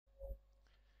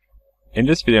In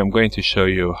this video, I'm going to show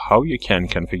you how you can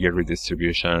configure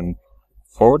redistribution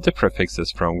for the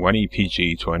prefixes from one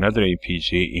EPG to another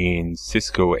EPG in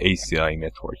Cisco ACI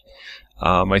network.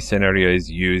 My scenario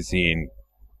is using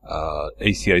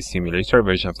ACI simulator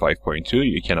version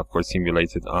 5.2. You can of course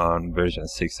simulate it on version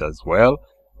 6 as well,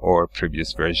 or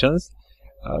previous versions.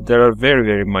 There are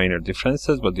very minor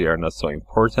differences, but they are not so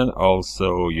important.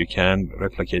 Also, you can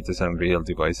replicate this on real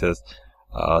devices,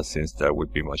 since that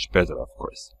would be much better, of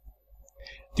course.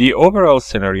 The overall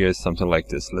scenario is something like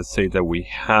this. Let's say that we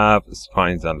have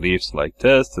spines and leaves like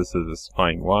this. This is the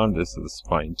spine 1, this is the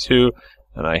spine 2,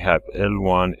 and I have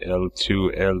L1,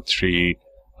 L2, L3,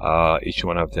 each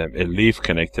one of them a leaf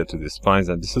connected to the spines,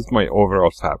 and this is my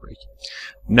overall fabric.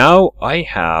 Now I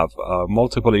have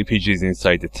multiple EPGs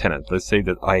inside the tenant. Let's say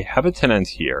that I have a tenant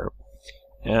here,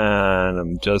 and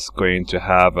I'm just going to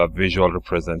have a visual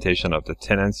representation of the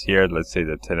tenants here. Let's say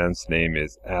the tenant's name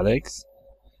is Alex,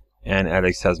 and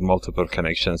Alex has multiple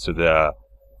connections to the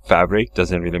fabric.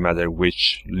 Doesn't really matter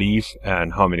which leaf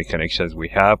and how many connections we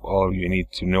have. All you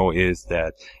need to know is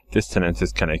that this tenant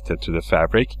is connected to the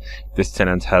fabric. This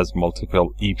tenant has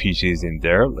multiple EPGs in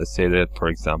there. Let's say that, for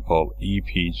example,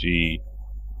 EPG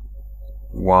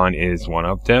 1 is one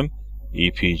of them,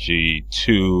 EPG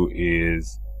 2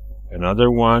 is another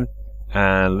one,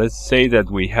 and let's say that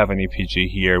we have an EPG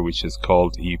here which is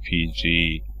called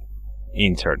EPG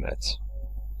Internet.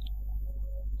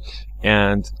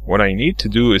 And what I need to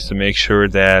do is to make sure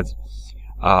that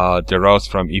the routes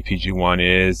from EPG1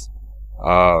 is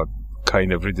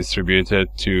kind of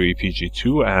redistributed to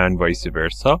EPG2 and vice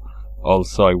versa.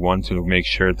 Also, I want to make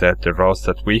sure that the routes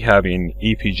that we have in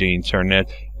EPG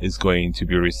Internet is going to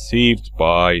be received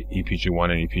by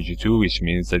EPG1 and EPG2, which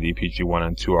means that EPG1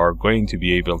 and 2 are going to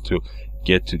be able to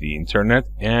get to the Internet,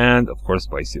 and of course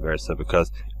vice versa,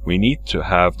 because we need to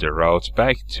have the route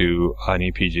back to an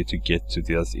EPG to get to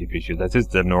this EPG. That is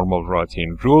the normal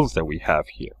routing rules that we have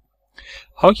here.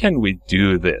 How can we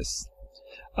do this?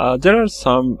 There are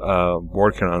some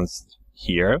workarounds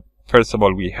here. First of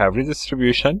all, we have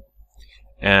redistribution,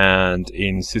 and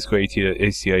in Cisco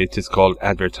ACI it is called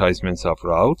advertisements of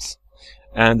routes.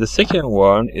 And the second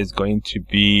one is going to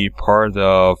be part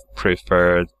of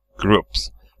preferred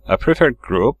groups. A preferred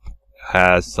group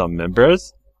has some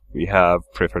members. We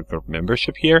have preferred group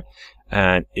membership here,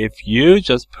 and if you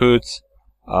just put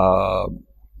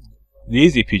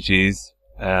these EPGs,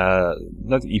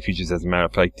 not EPGs as a matter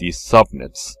of fact, these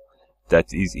subnets that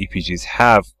these EPGs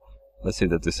have, let's say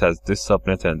that this has this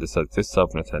subnet and this has this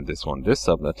subnet and this one this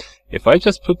subnet. If I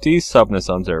just put these subnets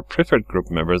under preferred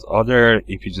group members, other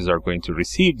EPGs are going to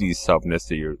receive these subnets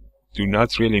that you do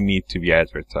not really need to be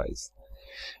advertised.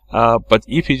 But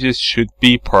EPGs should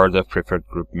be part of preferred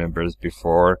group members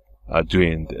before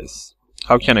doing this.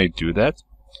 How can I do that?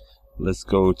 Let's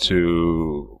go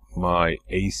to my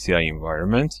ACI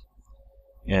environment,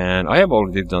 and I have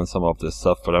already done some of this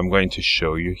stuff, but I'm going to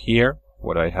show you here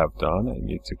what I have done. I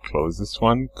need to close this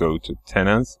one, go to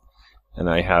tenants, and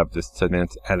I have this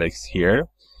tenant Alex here.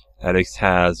 Alex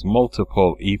has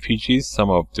multiple EPGs. Some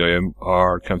of them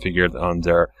are configured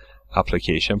under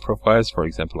application profiles. For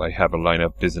example, I have a line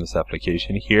of business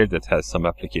application here that has some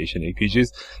application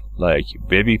EPGs like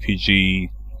web EPG,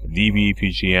 DB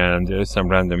EPG, and there's some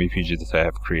random EPG that I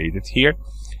have created here.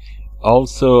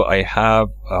 Also, I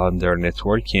have under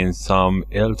networking some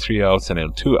L3 outs and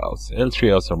L2 outs.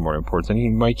 L3 outs are more important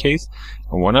in my case,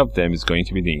 and one of them is going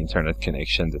to be the internet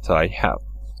connection that I have.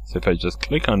 So if I just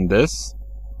click on this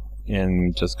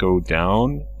and just go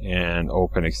down and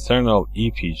open external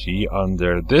EPG,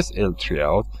 under this L3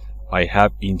 out I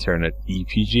have internet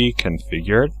EPG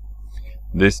configured.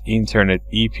 This internet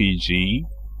EPG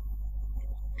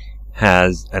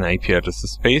has an IP address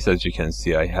space. As you can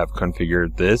see, I have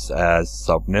configured this as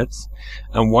subnets,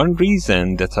 and one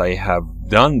reason that I have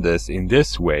done this in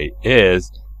this way is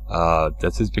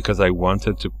that is because I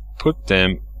wanted to put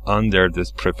them under this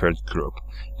preferred group.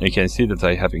 You can see that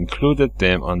I have included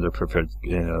them under preferred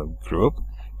group.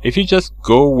 If you just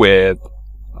go with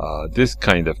this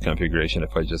kind of configuration,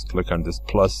 if I just click on this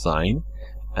plus sign,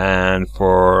 and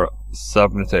for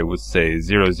subnet I would say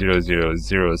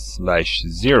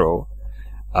 0000/0,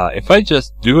 if I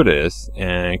just do this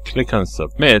and click on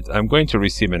submit, I'm going to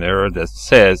receive an error that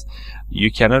says you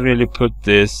cannot really put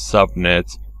this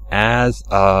subnet as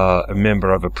a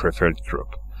member of a preferred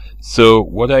group. So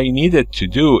what I needed to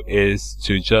do is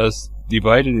to just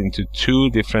divide it into two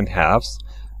different halves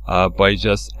by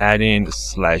just adding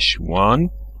 /1.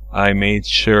 I made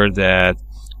sure that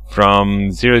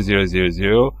from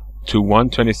 0000 to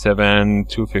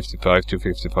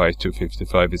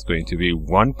 127.255.255.255 is going to be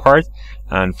one part,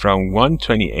 and from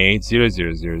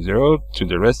 128.0.0.0.0 to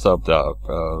the rest of the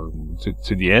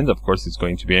to the end, of course, it's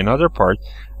going to be another part.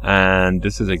 And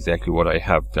this is exactly what I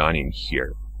have done in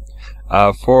here.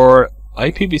 For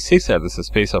IPv6 address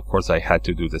space, of course, I had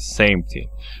to do the same thing.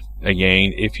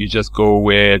 Again, if you just go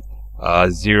with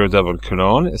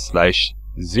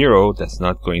 0:/0, that's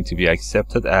not going to be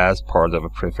accepted as part of a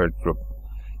preferred group.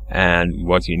 And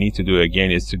what you need to do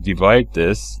again is to divide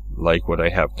this like what I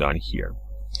have done here.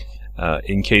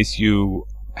 In case you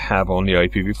have only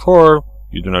IPv4,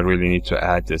 you do not really need to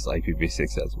add this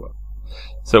IPv6 as well.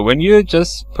 So when you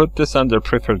just put this under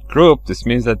preferred group, this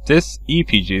means that this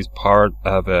EPG is part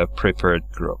of a preferred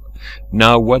group.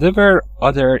 Now, whatever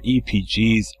other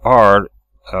EPGs are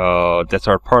that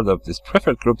are part of this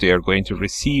preferred group, they are going to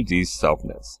receive these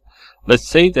subnets. Let's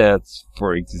say that,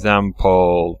 for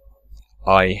example,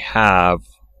 I have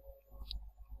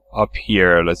up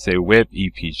here, let's say web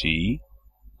EPG.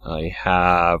 I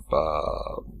have,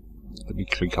 let me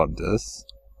click on this.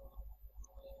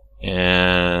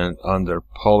 And under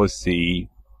policy,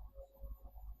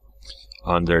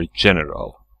 under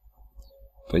general,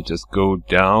 if I just go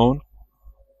down,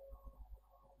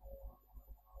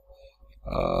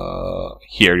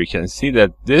 here you can see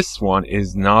that this one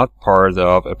is not part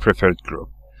of a preferred group.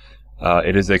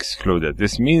 It is excluded.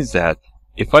 This means that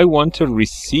if I want to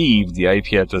receive the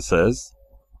IP addresses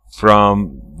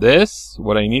from this,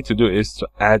 what I need to do is to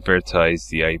advertise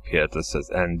the IP addresses,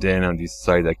 and then on this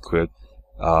side I could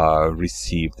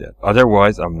receive them.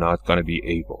 Otherwise, I'm not going to be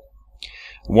able.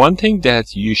 One thing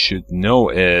that you should know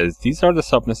is these are the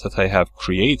subnets that I have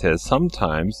created.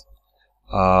 Sometimes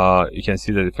you can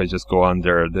see that if I just go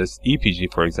under this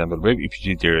EPG, for example, web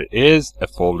EPG, there is a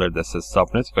folder that says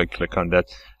subnet. If I click on that,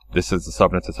 this is the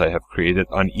subnet that I have created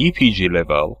on EPG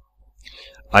level.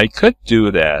 I could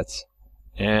do that,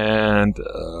 and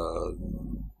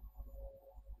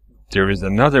there is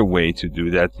another way to do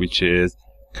that, which is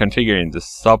configuring the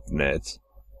subnet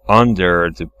under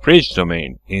the bridge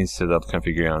domain instead of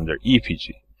configuring under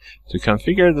EPG. To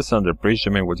configure this under bridge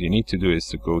domain, what you need to do is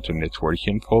to go to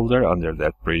networking folder. Under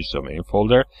that bridge domain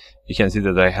folder, you can see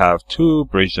that I have two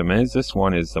bridge domains. This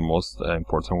one is the most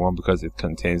important one because it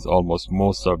contains almost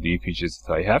most of the EPGs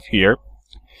that I have here.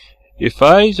 If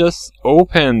I just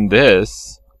open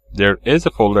this, there is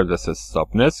a folder that says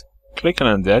subnets. Clicking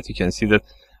on that, you can see that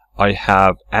I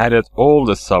have added all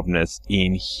the subnets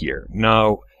in here.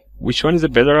 Now, which one is a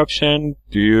better option?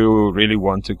 Do you really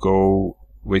want to go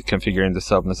with configuring the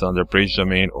subnets under bridge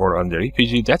domain or under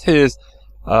EPG? That is,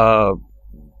 I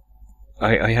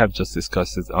have just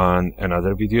discussed it on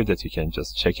another video that you can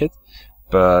just check it.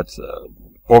 But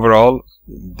overall,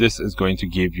 this is going to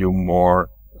give you more,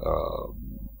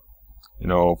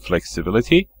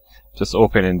 flexibility. Just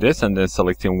opening this and then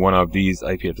selecting one of these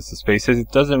IP address spaces. It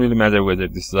doesn't really matter whether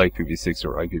this is IPv6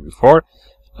 or IPv4.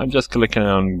 I'm just clicking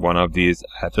on one of these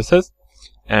addresses.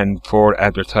 And for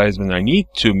advertisement, I need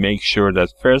to make sure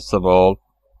that, first of all,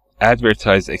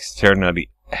 advertise externally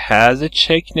has a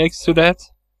check next to that.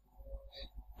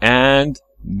 And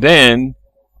then,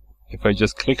 if I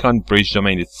just click on bridge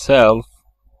domain itself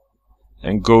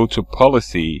and go to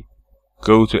policy,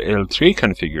 go to L3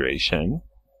 configuration,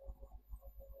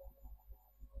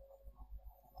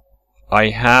 I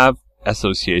have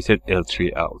associated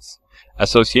L3 outs.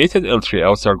 Associated L3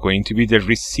 outs are going to be the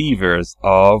receivers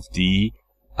of the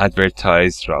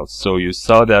advertised routes. So you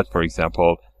saw that, for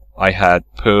example, I had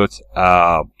put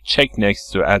a check next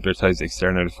to advertise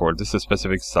externally for this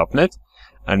specific subnet,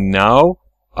 and now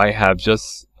I have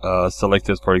just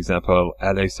selected, for example,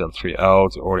 Alex L3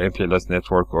 out or MPLS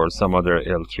network or some other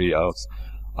L3 outs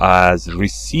as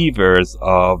receivers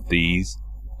of these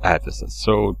addresses.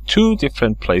 So two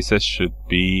different places should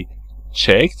be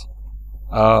checked.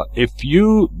 If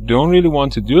you don't really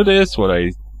want to do this, what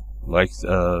I like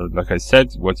I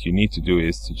said, what you need to do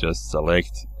is to just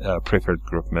select a preferred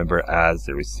group member as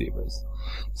the receivers.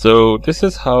 So this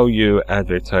is how you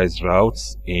advertise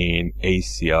routes in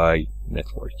ACI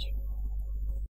network.